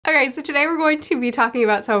Okay, so today we're going to be talking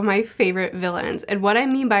about some of my favorite villains. And what I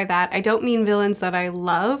mean by that, I don't mean villains that I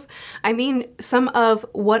love. I mean some of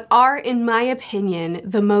what are, in my opinion,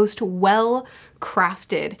 the most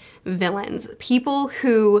well-crafted villains. People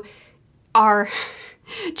who are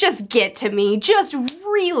just get to me, just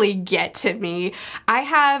really get to me.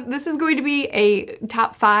 This is going to be a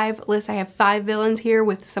top 5 list. I have 5 villains here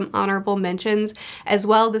with some honorable mentions as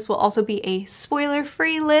well. This will also be a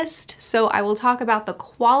spoiler-free list, so I will talk about the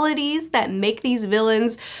qualities that make these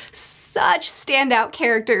villains such standout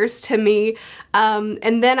characters to me,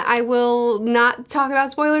 and then I will not talk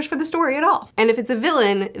about spoilers for the story at all. And if it's a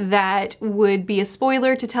villain that would be a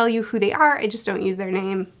spoiler to tell you who they are, I just don't use their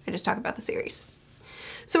name. I just talk about the series.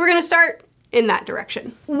 So we're gonna start in that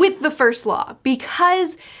direction with the first law,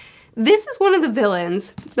 because this is one of the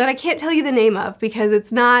villains that I can't tell you the name of because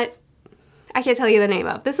I can't tell you the name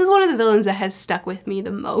of. This is one of the villains that has stuck with me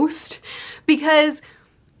the most, because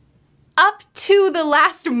up to the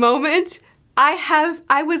last moment,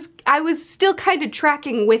 I was still kind of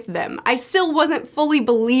tracking with them. I still wasn't fully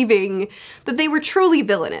believing that they were truly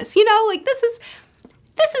villainous. You know, like this is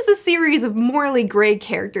a series of morally gray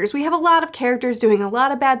characters. We have a lot of characters doing a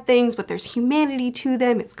lot of bad things, but there's humanity to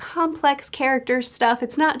them. It's complex character stuff.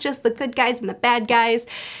 It's not just the good guys and the bad guys.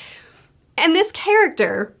 And this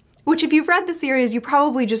character, which if you've read the series, you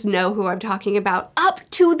probably just know who I'm talking about, up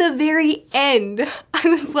to the very end, I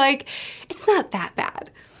was like, it's not that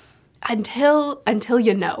bad. Until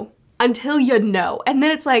you know. Until you know. And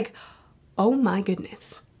then it's like, oh my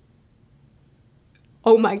goodness.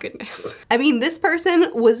 Oh my goodness. I mean, this person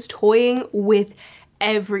was toying with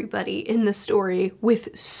everybody in the story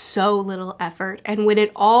with so little effort. And when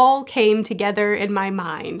it all came together in my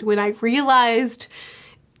mind, when I realized,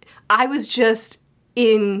 I was just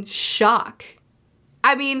in shock.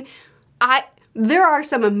 I mean, there are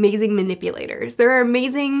some amazing manipulators. There are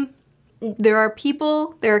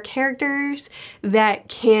people, there are characters that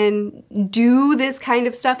can do this kind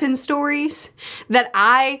of stuff in stories that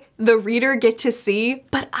I, the reader, get to see,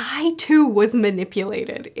 but I too was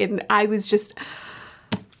manipulated, and I was just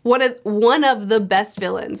one of the best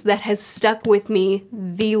villains that has stuck with me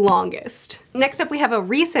the longest. Next up, we have a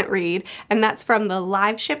recent read, and that's from the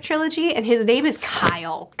Live Ship trilogy, and his name is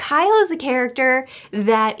Kyle. Kyle is a character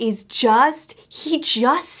that is he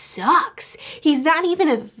just sucks. He's not even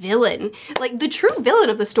a villain. Like, the true villain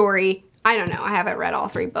of the story, I don't know, I haven't read all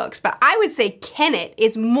 3 books, but I would say Kennit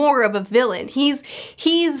is more of a villain. He's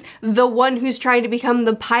the one who's trying to become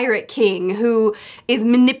the pirate king, who is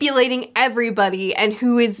manipulating everybody and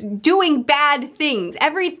who is doing bad things.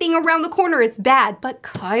 Everything around the corner is bad, but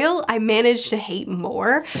Kyle I managed to hate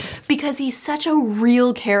more because he's such a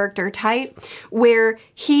real character type where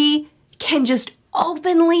he can just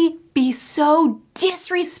openly be so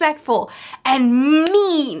disrespectful and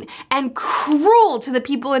mean and cruel to the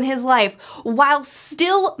people in his life while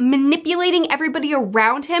still manipulating everybody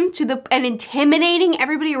around him and intimidating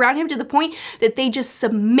everybody around him to the point that they just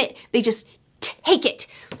submit, they just take it.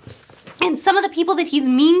 And some of the people that he's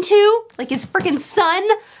mean to, like his freaking son,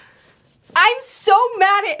 I'm so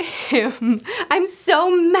mad at him. I'm so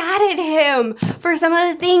mad at him for some of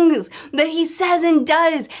the things that he says and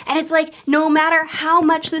does. And it's like, no matter how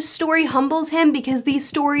much this story humbles him, because these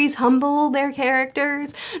stories humble their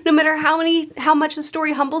characters, no matter how much the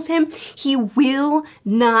story humbles him, he will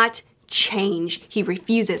not change. He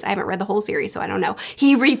refuses. I haven't read the whole series, so I don't know.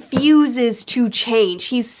 He refuses to change.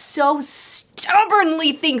 He's so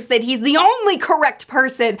stubbornly thinks that he's the only correct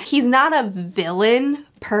person. He's not a villain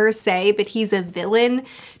per se, but he's a villain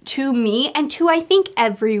to me and to, I think,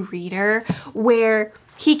 every reader, where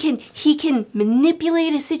he can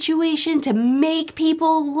manipulate a situation to make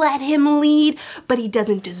people let him lead, but he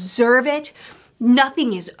doesn't deserve it.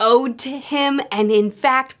 Nothing is owed to him, and in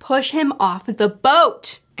fact push him off the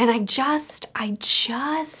boat. And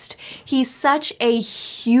he's such a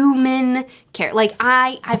human character. Like,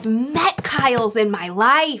 I've met Kyles in my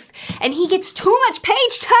life, and he gets too much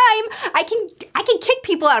page time. I can kick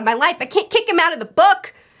people out of my life. I can't kick him out of the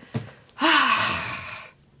book.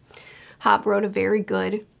 Hobb wrote a very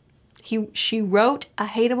good, she wrote a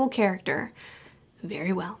hateable character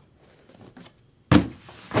very well.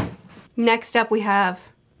 Next up, we have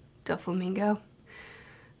Doflamingo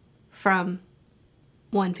from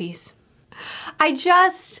One Piece. I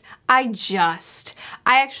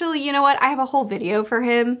actually, you know what? I have a whole video for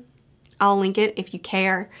him. I'll link it if you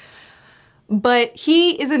care. But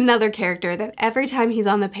he is another character that every time he's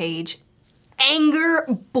on the page, anger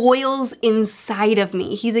boils inside of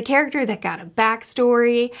me. He's a character that got a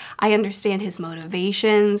backstory. I understand his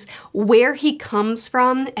motivations, where he comes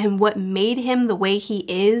from, and what made him the way he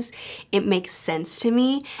is. It makes sense to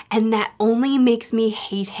me, and that only makes me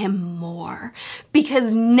hate him more.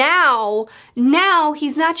 Because now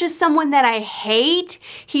he's not just someone that I hate,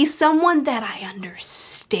 he's someone that I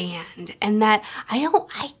understand, and that I don't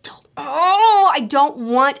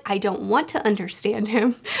want to understand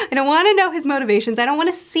him. I don't want to know his motivations. I don't want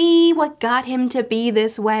to see what got him to be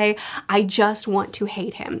this way. I just want to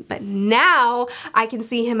hate him. But now I can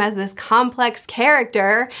see him as this complex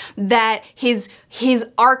character that his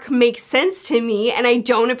arc makes sense to me, and I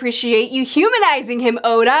don't appreciate you humanizing him,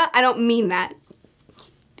 Oda. I don't mean that.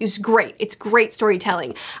 It's great. It's great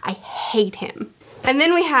storytelling. I hate him. And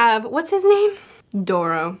then we have, what's his name?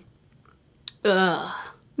 Doro. Ugh.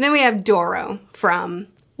 Then we have Doro from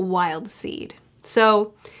Wild Seed.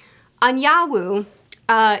 So Anyawu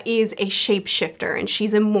is a shapeshifter, and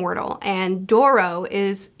she's immortal, and Doro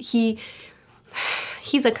is, he's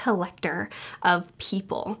a collector of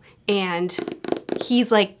people, and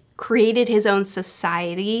he's like created his own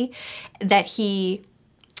society that he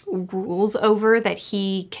rules over, that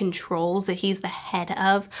he controls, that he's the head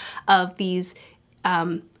of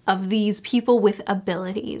these people with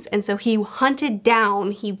abilities. And so he hunted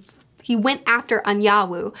down, he went after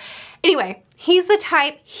Anyawu. Anyway, he's the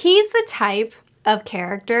type of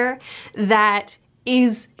character that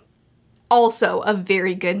is also a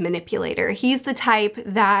very good manipulator. He's the type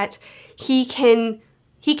that he can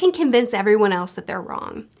convince everyone else that they're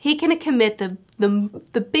wrong. He can commit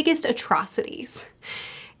the biggest atrocities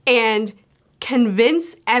and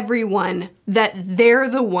convince everyone that they're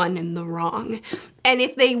the one in the wrong. And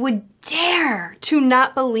if they would dare to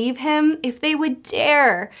not believe him, if they would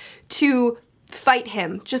dare to fight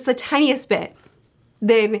him just the tiniest bit,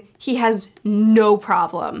 then he has no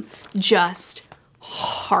problem just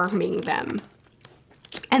harming them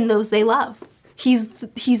and those they love. He's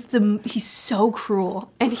so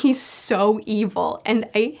cruel and he's so evil, and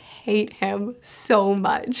I hate him so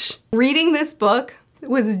much. Reading this book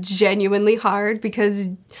was genuinely hard because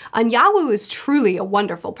Anyawu is truly a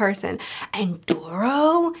wonderful person and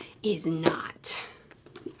Doro is not.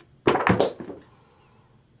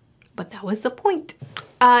 But that was the point.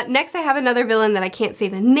 Next I have another villain that I can't say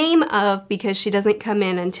the name of because she doesn't come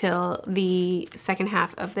in until the second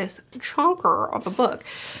half of this chunker of the book.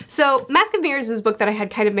 So Mask of Mirrors is a book that I had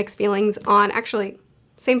kind of mixed feelings on. Actually,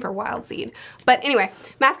 same for Wild Seed. But anyway,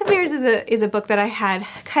 Mask of Mirrors is a book that I had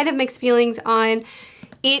kind of mixed feelings on.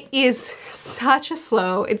 It is such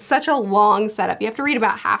a long setup. You have to read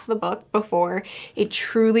about half the book before it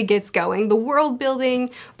truly gets going. The world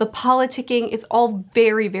building, the politicking, it's all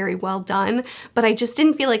very, very well done, but I just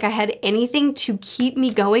didn't feel like I had anything to keep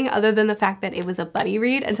me going other than the fact that it was a buddy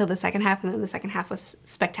read until the second half, and then the second half was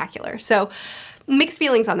spectacular. So mixed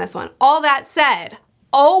feelings on this one. All that said,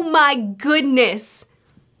 oh my goodness.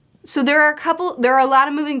 So there are a lot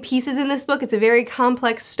of moving pieces in this book. It's a very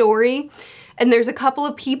complex story. And there's a couple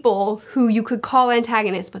of people who you could call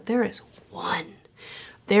antagonists, but there is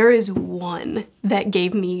one that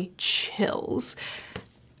gave me chills.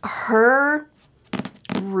 Her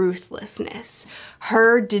ruthlessness,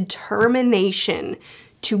 her determination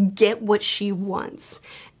to get what she wants,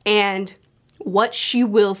 and what she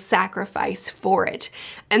will sacrifice for it.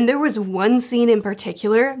 And there was one scene in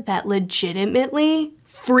particular that legitimately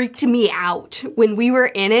freaked me out when we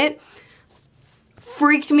were in it.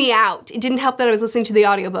 Freaked me out. It didn't help that I was listening to the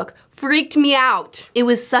audiobook. Freaked me out. It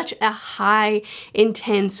was such a high,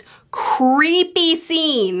 intense, creepy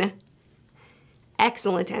scene.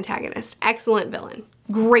 Excellent antagonist. Excellent villain.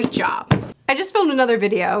 Great job. I just filmed another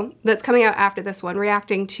video that's coming out after this one,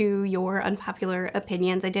 reacting to your unpopular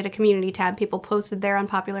opinions. I did a community tab. People posted their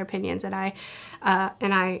unpopular opinions, and I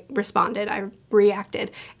responded. I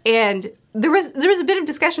reacted, and there was a bit of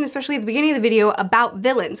discussion, especially at the beginning of the video, about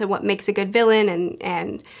villains and what makes a good villain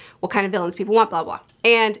and what kind of villains people want, blah, blah.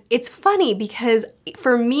 And it's funny because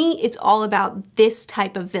for me, it's all about this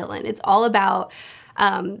type of villain. It's all about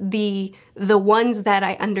the ones that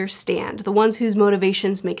I understand, the ones whose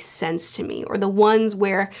motivations make sense to me, or the ones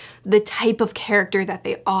where the type of character that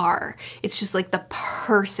they are, it's just like the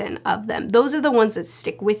person of them. Those are the ones that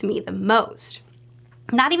stick with me the most.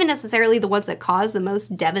 Not even necessarily the ones that cause the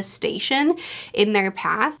most devastation in their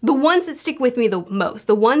path. The ones that stick with me the most,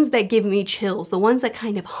 the ones that give me chills, the ones that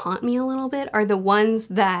kind of haunt me a little bit, are the ones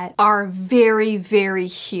that are very, very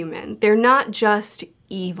human. They're not just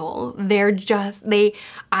evil. They're just,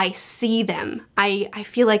 I see them. I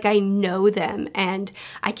feel like I know them, and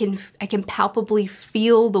I can palpably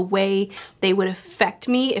feel the way they would affect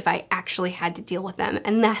me if I actually had to deal with them.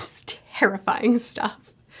 And that's terrifying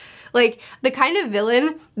stuff. Like, the kind of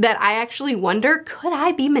villain that I actually wonder, could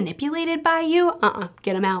I be manipulated by you?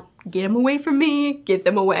 Get them out. Get them away from me. Get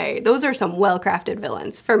them away. Those are some well-crafted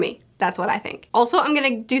villains for me. That's what I think. Also, I'm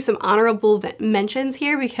gonna do some honorable mentions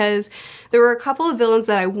here because there were a couple of villains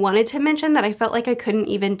that I wanted to mention that I felt like I couldn't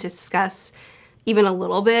even discuss even a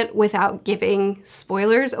little bit without giving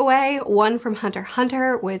spoilers away. One from Hunter x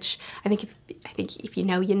Hunter, which I think if you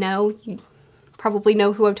know, you know. You probably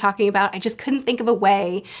know who I'm talking about. I just couldn't think of a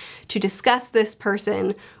way to discuss this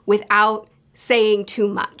person without saying too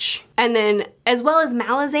much. And then as well as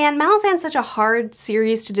Malazan. Malazan's such a hard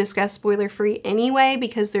series to discuss spoiler-free anyway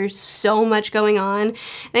because there's so much going on. And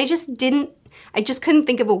I just couldn't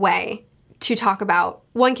think of a way to talk about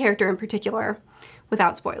one character in particular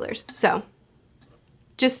without spoilers. So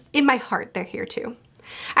just in my heart, they're here too.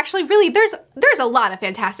 Actually, really, there's a lot of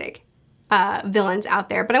fantastic villains out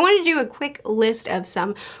there, but I wanted to do a quick list of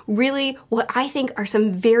some really what I think are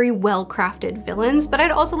some very well-crafted villains, but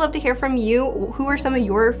I'd also love to hear from you. Who are some of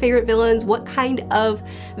your favorite villains? What kind of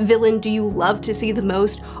villain do you love to see the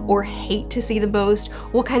most or hate to see the most?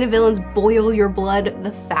 What kind of villains boil your blood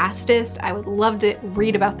the fastest? I would love to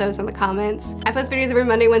read about those in the comments. I post videos every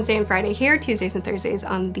Monday, Wednesday, and Friday here, Tuesdays and Thursdays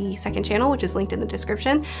on the second channel, which is linked in the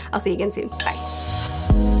description. I'll see you again soon. Bye.